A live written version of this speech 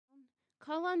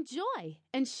Call on Joy,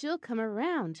 and she'll come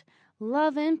around.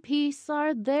 Love and peace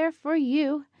are there for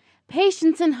you.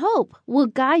 Patience and hope will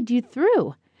guide you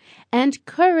through. And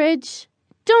courage,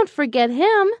 don't forget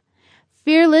him.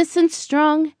 Fearless and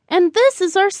strong, and this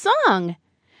is our song.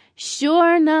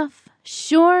 Sure enough,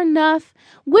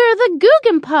 we're the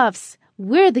Googinpuffs.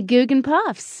 We're the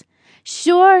Googinpuffs.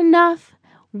 Sure enough,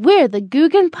 we're the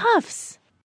Googinpuffs.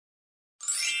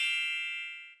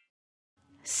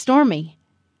 Stormy.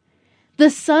 The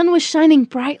sun was shining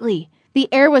brightly.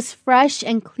 The air was fresh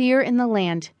and clear in the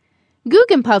land.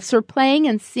 Googinpuffs were playing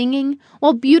and singing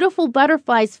while beautiful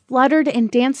butterflies fluttered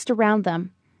and danced around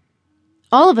them.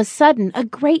 All of a sudden, a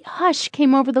great hush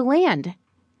came over the land.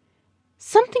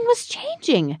 Something was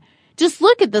changing. Just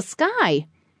look at the sky.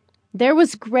 There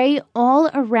was gray all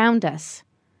around us.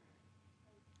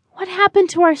 What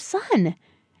happened to our sun?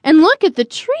 And look at the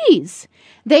trees.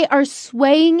 They are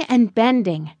swaying and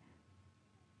bending.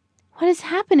 What is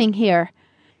happening here?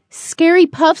 Scary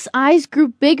Puff's eyes grew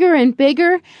bigger and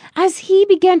bigger as he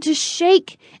began to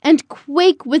shake and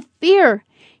quake with fear.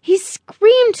 He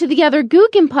screamed to the other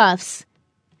Googinpuffs.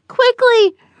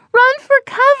 Quickly, run for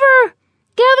cover!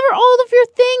 Gather all of your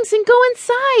things and go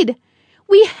inside.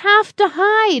 We have to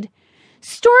hide.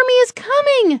 Stormy is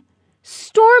coming!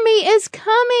 Stormy is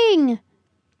coming!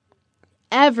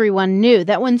 Everyone knew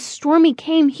that when Stormy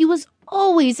came, he was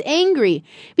always angry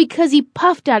because he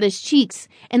puffed out his cheeks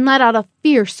and let out a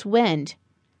fierce wind.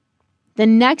 The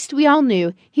next we all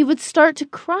knew, he would start to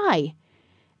cry.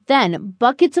 Then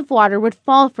buckets of water would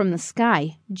fall from the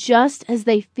sky, just as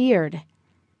they feared.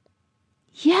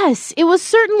 Yes, it was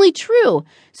certainly true.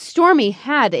 Stormy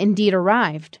had indeed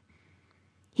arrived.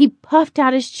 He puffed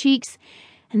out his cheeks,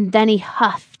 and then he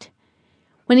huffed.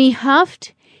 When he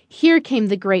huffed, here came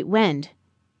the great wind.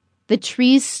 The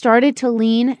trees started to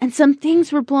lean, and some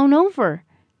things were blown over.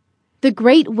 The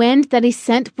great wind that he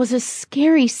sent was a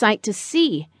scary sight to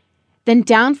see. Then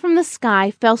down from the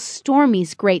sky fell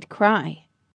Stormy's great cry.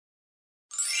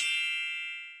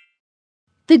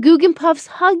 The Googinpuffs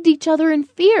hugged each other in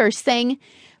fear, saying,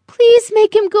 "Please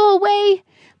make him go away.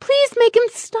 Please make him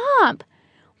stop.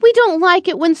 We don't like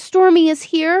it when Stormy is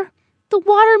here. The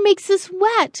water makes us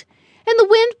wet, and the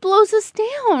wind blows us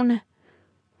down.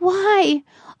 Why,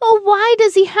 oh, why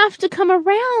does he have to come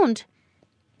around?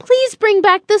 Please bring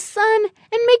back the sun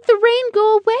and make the rain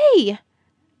go away."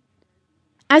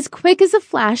 As quick as a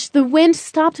flash, the wind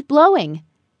stopped blowing.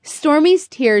 Stormy's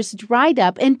tears dried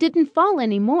up and didn't fall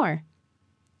anymore.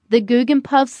 The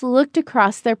Googinpuffs looked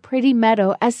across their pretty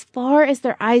meadow as far as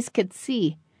their eyes could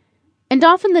see, and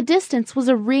off in the distance was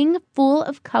a ring full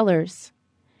of colors.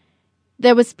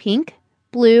 There was pink,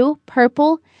 blue,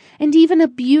 purple, and even a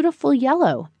beautiful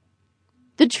yellow.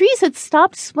 The trees had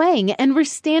stopped swaying and were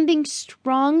standing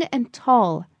strong and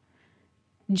tall.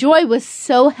 Joy was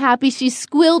so happy she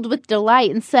squealed with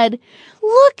delight and said,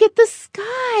 "Look at the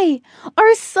sky!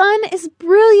 Our sun is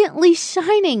brilliantly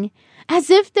shining, as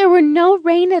if there were no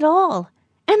rain at all.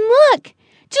 And look!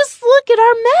 Just look at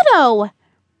our meadow!"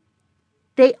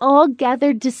 They all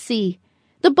gathered to see.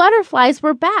 The butterflies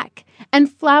were back,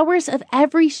 and flowers of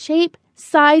every shape,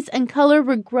 size, and color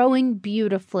were growing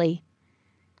beautifully.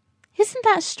 Isn't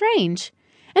that strange?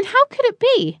 And how could it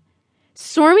be?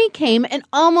 Stormy came and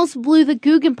almost blew the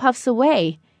Googinpuffs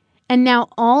away, and now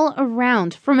all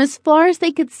around, from as far as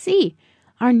they could see,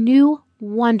 are new,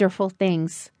 wonderful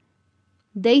things.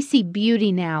 They see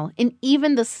beauty now in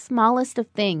even the smallest of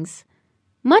things,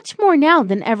 much more now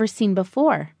than ever seen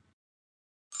before.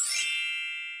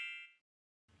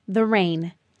 The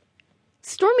rain.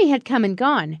 Stormy had come and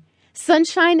gone.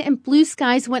 Sunshine and blue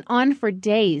skies went on for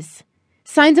days.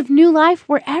 Signs of new life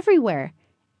were everywhere.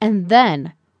 And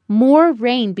then more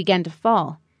rain began to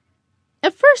fall.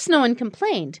 At first, no one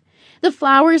complained. The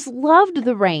flowers loved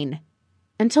the rain,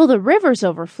 until the rivers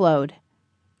overflowed.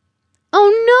 "Oh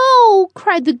no!"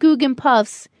 cried the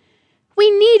Googinpuffs. "We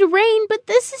need rain, but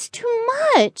this is too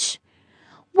much.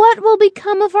 What will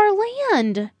become of our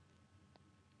land?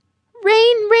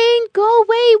 Rain, rain, go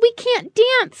away. We can't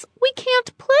dance. We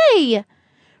can't play.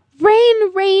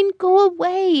 Rain, rain, go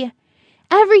away.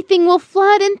 Everything will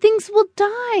flood and things will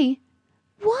die.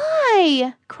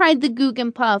 Why?" cried the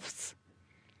Googinpuffs.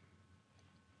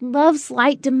 Love's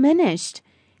light diminished.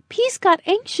 Peace got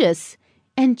anxious,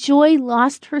 and Joy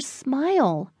lost her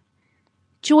smile.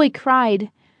 Joy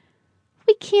cried,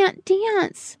 "We can't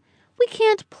dance. We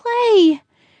can't play.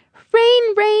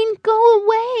 Rain, rain, go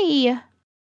away."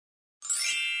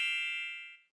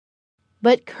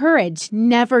 But Courage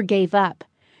never gave up.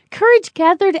 Courage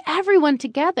gathered everyone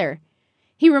together.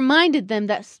 He reminded them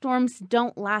that storms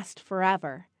don't last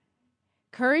forever.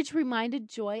 Courage reminded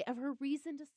Joy of her reason to